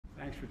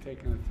for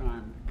taking the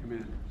time to come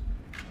in.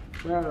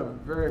 We had a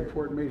very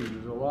important meeting.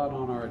 There's a lot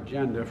on our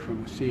agenda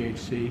from the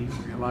CHC.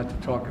 We have a lot to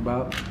talk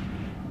about.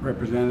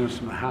 Representatives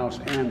from the House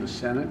and the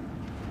Senate.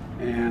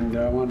 And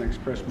I want to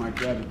express my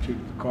gratitude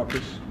to the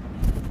caucus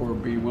for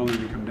being willing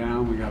to come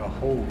down. We got a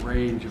whole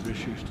range of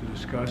issues to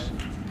discuss.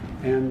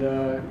 And,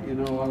 you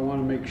know, I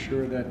want to make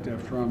sure that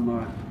from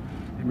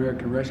the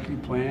American Rescue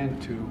Plan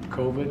to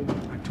COVID,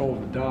 I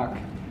told the doc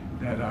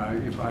that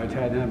if I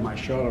hadn't had my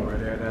shot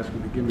already, I'd ask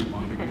him to give me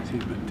one because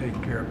he's been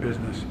taking care of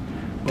business.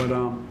 But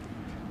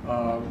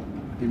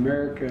the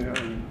America,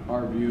 in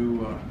our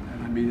view,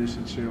 and I mean this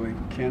sincerely,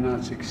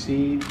 cannot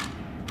succeed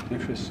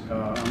if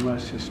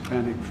unless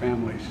Hispanic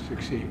families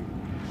succeed.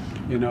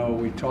 You know,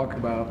 we talk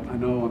about, I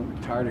know I'm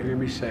tired of hearing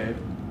me say it,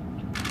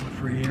 but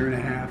for a year and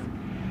a half,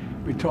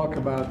 we talk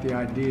about the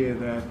idea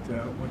that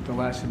with the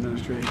last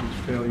administration's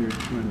failure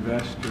to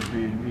invest or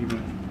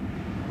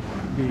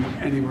be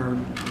anywhere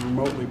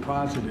remotely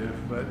positive,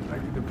 but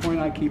the point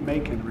I keep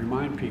making,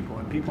 remind people,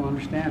 and people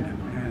understand it,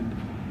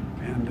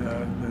 and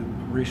the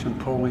recent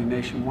polling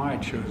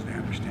nationwide shows they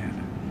understand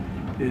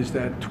it, is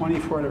that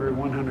 24 out of every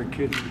 100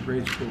 kids in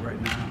grade school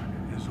right now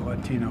is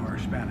Latino or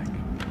Hispanic.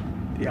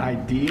 The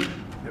idea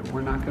that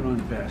we're not going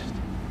to invest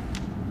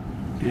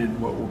in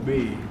what will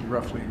be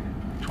roughly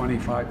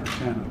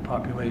 25% of the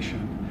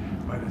population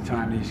by the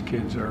time these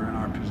kids are in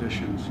our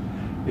positions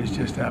is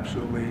just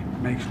absolutely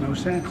makes no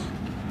sense.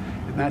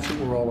 And that's what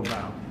we're all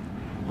about.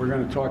 We're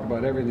going to talk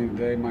about everything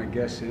today. My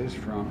guess is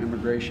from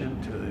immigration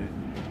to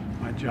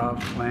my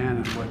jobs plan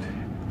and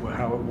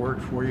how it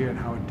worked for you and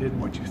how it did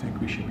and what you think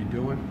we should be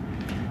doing.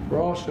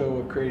 We're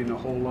also creating a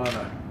whole lot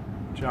of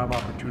job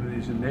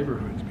opportunities in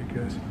neighborhoods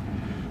because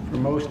for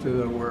most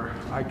of where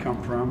I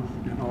come from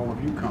and all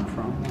of you come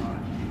from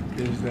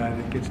is that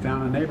it gets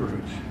down to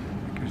neighborhoods.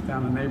 It gets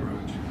down to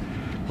neighborhoods.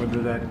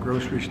 Whether that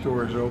grocery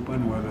store is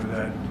open, whether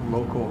that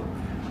local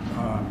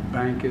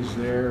bank is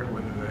there,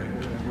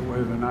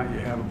 whether or not you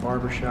have a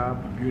barber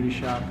shop, a beauty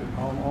shop, it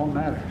all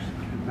matters.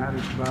 It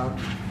matters about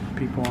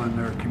people in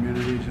their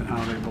communities and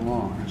how they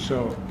belong. And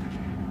so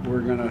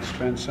we're going to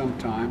spend some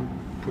time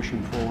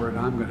pushing forward.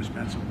 I'm going to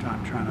spend some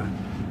time trying to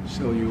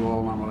sell you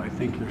all on what I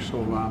think you're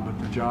sold on, but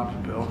the jobs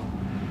bill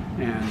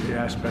and the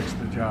aspects of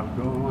the jobs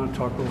bill. I want to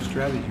talk a little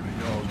strategy with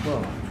you all as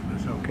well, if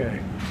that's okay.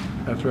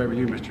 That's right with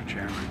you, Mr.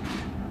 Chairman.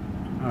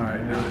 All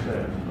right. Now,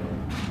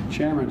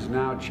 Chairman's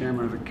now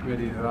chairman of the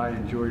committee that I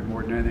enjoyed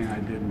more than anything I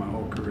did in my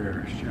whole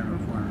career as chairman of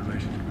the Foreign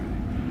Relations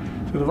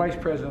Committee. So the Vice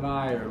President and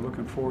I are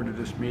looking forward to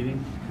this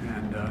meeting,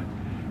 and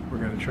we're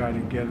going to try to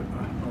get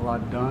a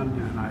lot done.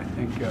 And I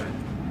think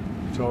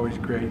it's always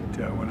great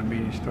when a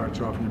meeting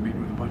starts off and you're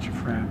meeting with a bunch of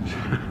friends.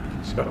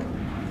 So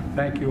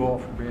thank you all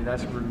for being.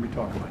 That's what we're going to be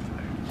talking about today.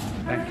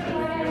 Thank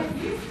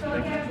you.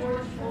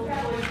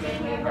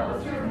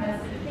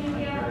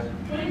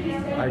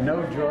 I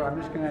know, George, I'm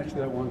just going to answer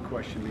that one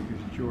question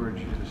because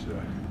George is,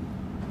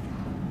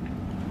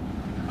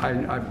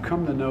 I've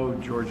come to know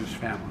George's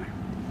family,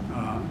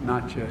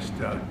 not just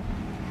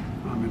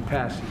in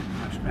passing.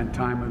 I've spent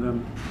time with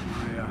him.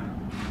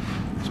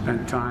 I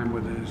spent time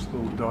with his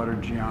little daughter,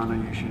 Gianna.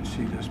 You should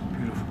see this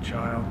beautiful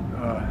child.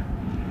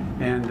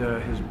 And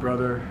his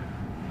brother,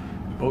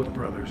 both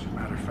brothers, as a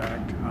matter of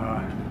fact.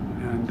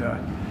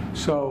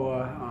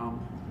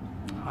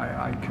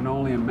 I can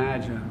only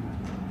imagine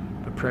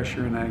the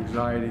pressure and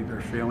anxiety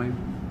they're feeling.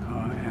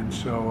 And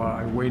so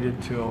I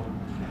waited till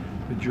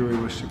the jury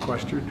was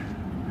sequestered,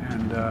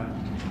 and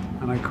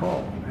I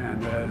called.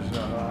 And as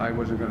I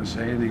wasn't going to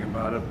say anything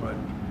about it, but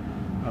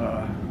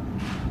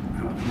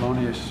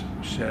Thelonious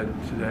said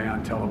today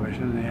on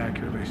television, and he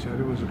accurately said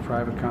it was a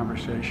private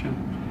conversation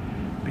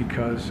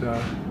because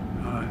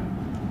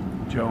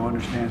Joe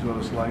understands what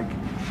it's like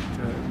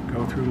to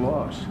go through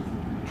loss.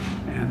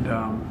 And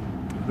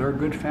they're a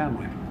good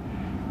family,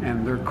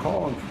 and they're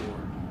calling for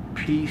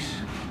peace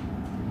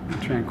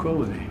and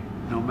tranquility,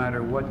 no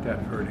matter what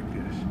that verdict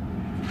is.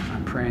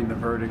 I'm praying the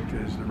verdict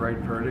is the right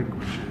verdict,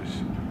 which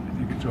is, I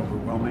think it's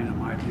overwhelming in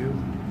my view.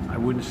 I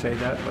wouldn't say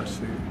that unless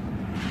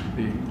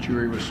the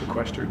jury was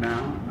sequestered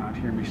now, not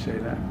hear me say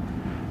that.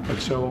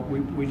 But so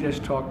we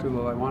just talked to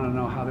them. I want to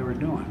know how they were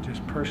doing,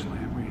 just personally,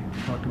 and we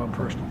talked about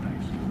personal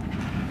things.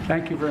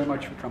 Thank you very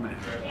much for coming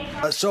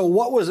in. So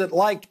what was it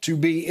like to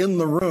be in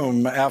the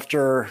room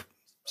after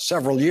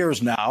several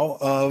years now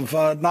of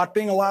not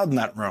being allowed in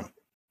that room?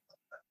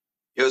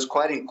 It was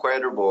quite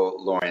incredible,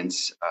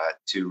 Lawrence,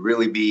 to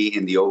really be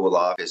in the Oval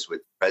Office with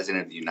the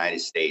President of the United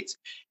States,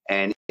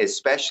 and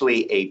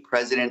especially a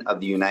President of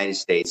the United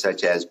States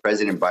such as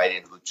President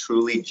Biden, who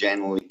truly,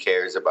 genuinely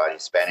cares about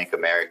Hispanic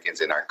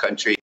Americans in our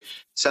country,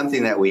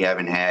 something that we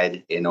haven't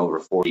had in over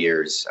 4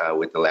 years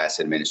with the last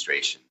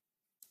administration.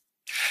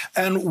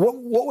 And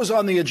what was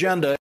on the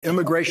agenda?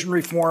 Immigration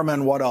reform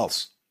and what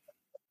else?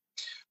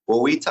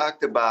 Well, we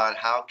talked about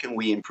how can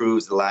we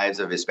improve the lives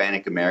of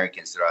Hispanic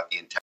Americans throughout the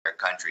entire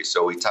country.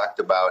 So we talked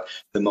about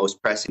the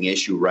most pressing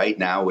issue right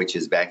now, which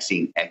is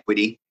vaccine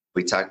equity.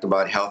 We talked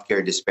about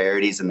healthcare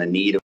disparities and the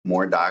need of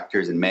more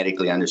doctors in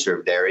medically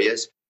underserved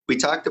areas. We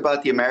talked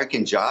about the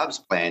American Jobs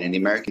Plan and the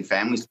American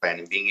Families Plan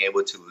and being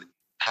able to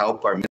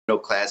help our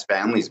middle-class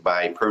families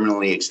by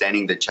permanently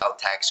extending the child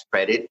tax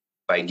credit,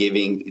 by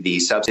giving the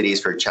subsidies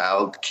for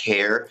child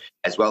care,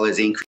 as well as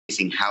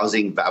increasing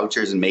housing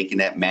vouchers and making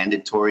that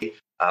mandatory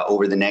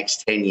over the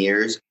next 10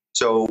 years.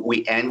 So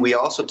we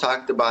also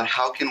talked about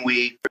how can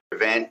we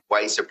prevent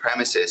white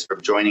supremacists from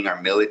joining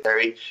our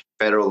military,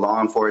 federal law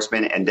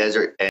enforcement, and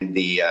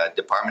the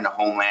Department of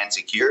Homeland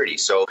Security.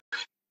 So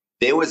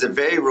there was a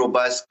very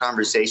robust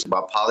conversation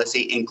about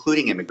policy,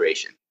 including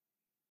immigration.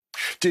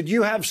 Did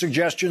you have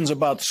suggestions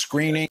about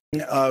screening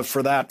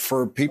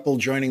for people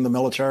joining the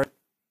military?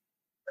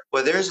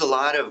 Well, there's a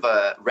lot of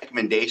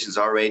recommendations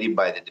already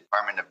by the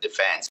Department of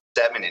Defense.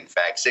 7, in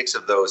fact, 6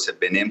 of those have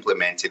been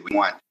implemented. We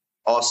want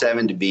all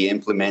 7 to be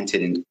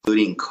implemented,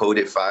 including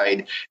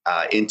codified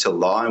into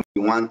law. And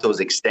we want those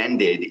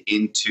extended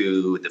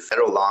into the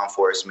federal law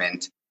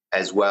enforcement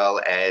as well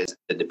as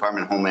the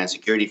Department of Homeland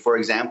Security. For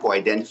example,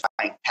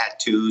 identifying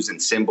tattoos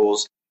and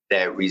symbols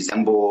that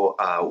resemble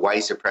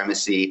white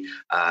supremacy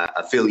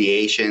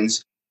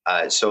affiliations.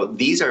 So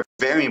these are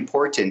very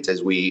important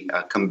as we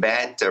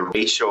combat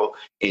racial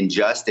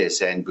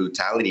injustice and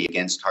brutality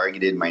against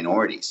targeted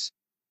minorities.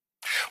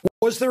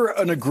 Was there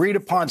an agreed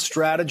upon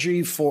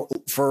strategy for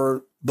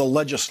the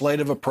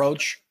legislative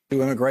approach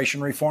to immigration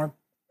reform?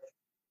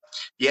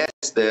 Yes,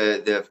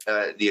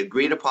 the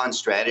agreed upon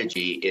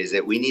strategy is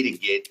that we need to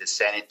get the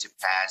Senate to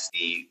pass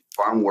the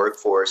Farm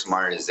Workforce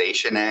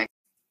Modernization Act,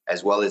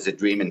 as well as the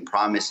Dream and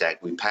Promise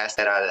Act. We passed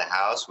that out of the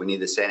House. We need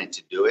the Senate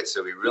to do it.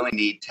 So we really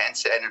need 10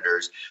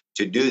 senators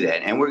to do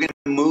that. And we're going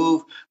to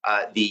move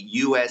the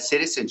U.S.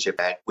 Citizenship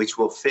Act, which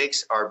will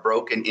fix our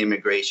broken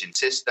immigration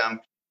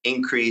system,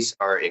 increase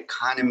our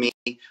economy.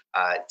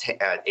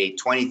 A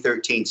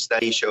 2013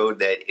 study showed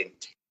that in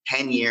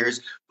 10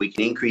 years, we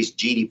can increase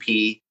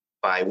GDP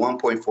by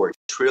 1.4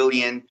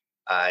 trillion,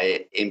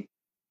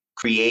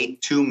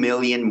 create 2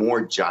 million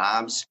more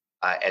jobs,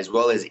 as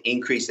well as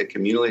increase the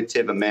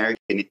cumulative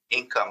American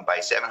income by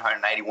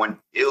 $791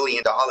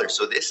 billion.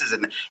 So this is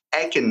an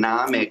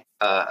economic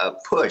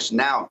push.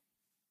 Now,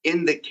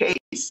 in the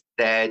case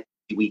that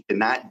we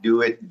cannot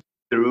do it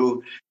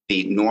through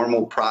the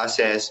normal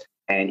process,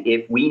 and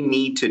if we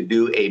need to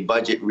do a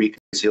budget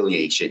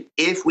reconciliation,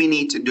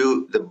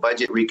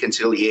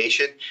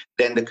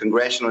 then the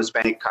Congressional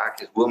Hispanic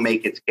Caucus will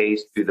make its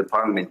case to the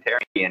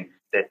parliamentarian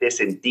that this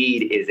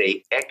indeed is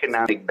an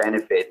economic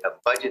benefit, a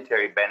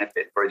budgetary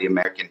benefit for the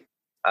American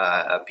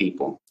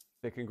people.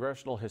 The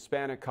Congressional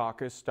Hispanic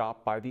Caucus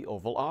stopped by the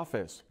Oval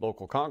Office.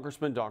 Local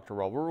Congressman Dr.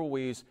 Raul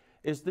Ruiz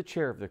is the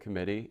chair of the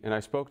committee, and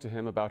I spoke to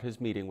him about his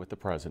meeting with the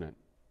president.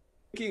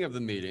 Speaking of the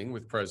meeting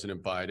with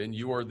President Biden,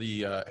 you are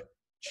the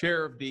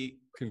chair of the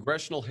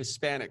Congressional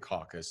Hispanic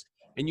Caucus,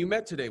 and you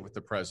met today with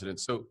the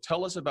president. So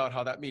tell us about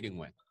how that meeting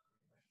went.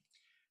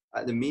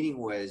 The meeting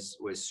was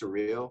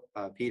surreal,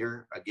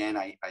 Peter. Again,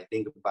 I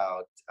think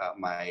about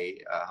my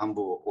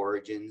humble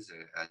origins,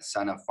 a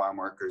son of farm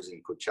workers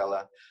in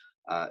Coachella,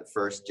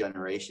 first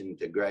generation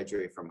to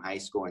graduate from high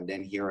school. And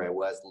then here I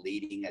was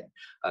leading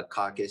a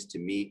caucus to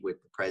meet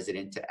with the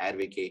president to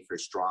advocate for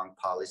strong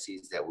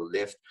policies that will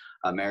lift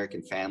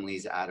American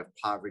families out of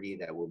poverty,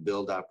 that will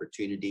build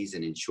opportunities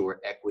and ensure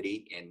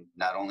equity in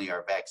not only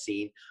our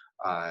vaccine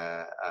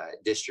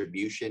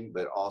distribution,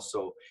 but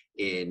also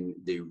in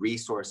the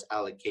resource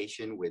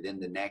allocation within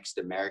the next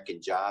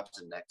American Jobs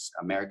and next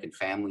American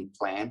Family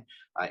Plan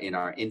in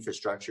our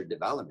infrastructure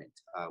development.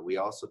 We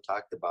also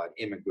talked about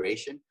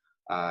immigration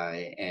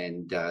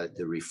and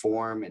the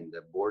reform and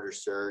the border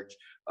surge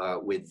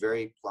with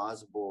very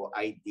plausible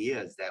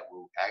ideas that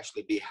will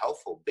actually be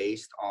helpful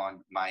based on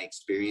my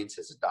experience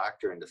as a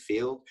doctor in the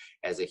field,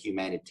 as a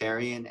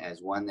humanitarian,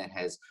 as one that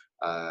has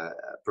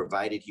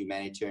provided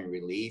humanitarian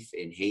relief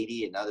in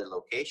Haiti and other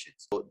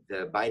locations. So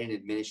the Biden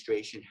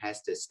administration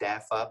has to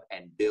staff up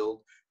and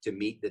build to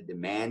meet the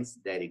demands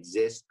that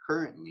exist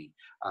currently.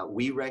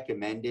 We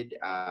recommended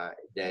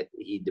that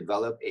he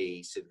develop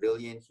a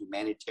civilian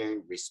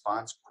humanitarian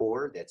response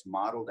corps that's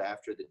modeled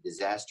after the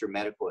Disaster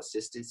Medical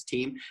Assistance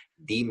Team,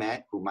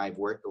 DMAT, whom I've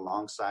worked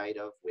alongside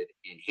of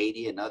in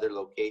Haiti and other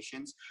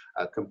locations,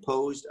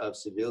 composed of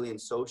civilian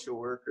social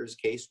workers,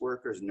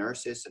 caseworkers,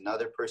 nurses, and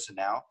other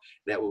personnel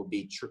that will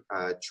be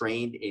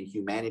trained in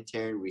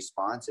humanitarian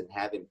response and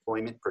have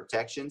employment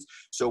protections.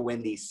 So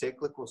when these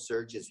cyclical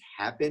surges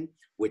happen,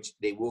 which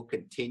they will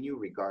continue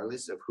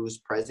regardless of who's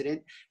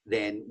president,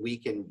 then we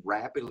can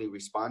rapidly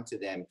respond to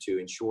them to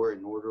ensure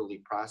an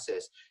orderly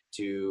process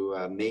to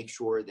make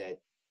sure that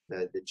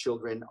the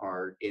children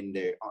are in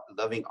the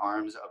loving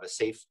arms of a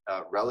safe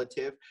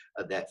relative,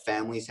 that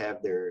families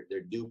have their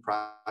due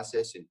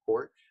process in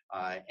court,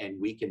 and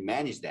we can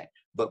manage that.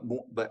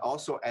 But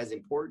also as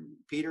important,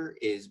 Peter,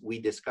 is we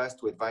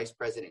discussed with Vice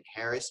President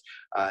Harris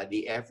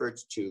the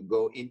efforts to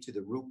go into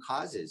the root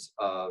causes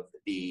of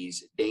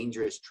these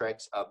dangerous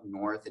treks up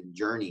north and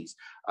journeys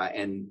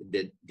and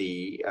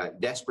the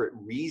desperate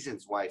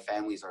reasons why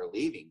families are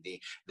leaving.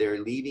 They're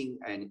leaving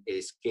and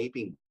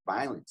escaping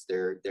violence.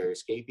 They're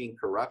escaping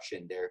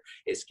corruption. They're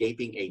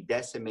escaping a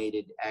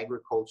decimated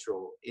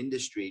agricultural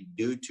industry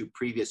due to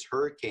previous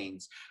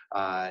hurricanes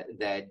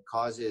that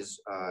causes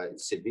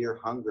severe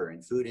hunger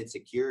and food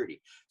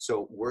insecurity.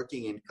 So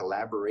working in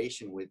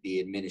collaboration with the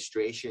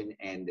administration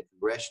and the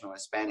Congressional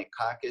Hispanic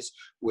Caucus,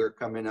 we're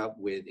coming up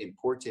with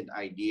important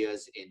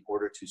ideas in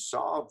order to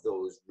solve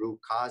those root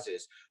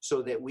causes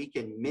so that we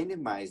can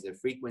minimize the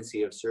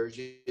frequency of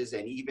surges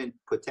and even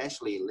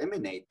potentially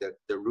eliminate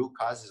the root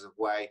causes of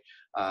why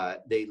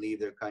they leave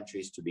their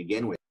countries to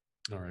begin with.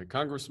 All right,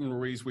 Congressman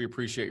Ruiz, we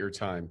appreciate your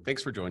time.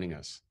 Thanks for joining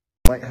us.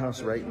 White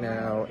House right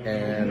now,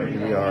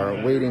 and we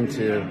are waiting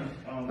to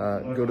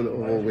go to the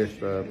Oval with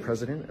the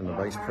President and the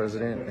Vice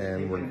President,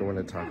 and we're going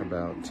to talk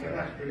about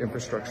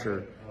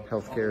infrastructure,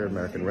 healthcare,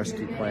 American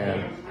Rescue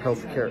Plan,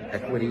 healthcare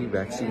equity,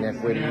 vaccine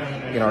equity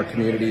in our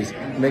communities.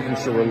 Making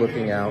sure we're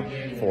looking out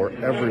for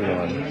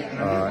everyone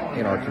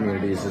in our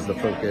communities is the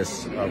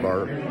focus of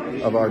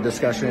our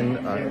discussion.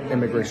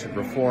 Immigration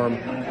reform,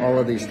 all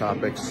of these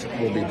topics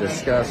will be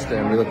discussed,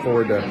 and we look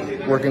forward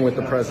to working with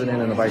the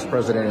President and the Vice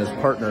President as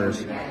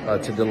partners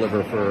to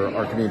deliver for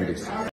our communities.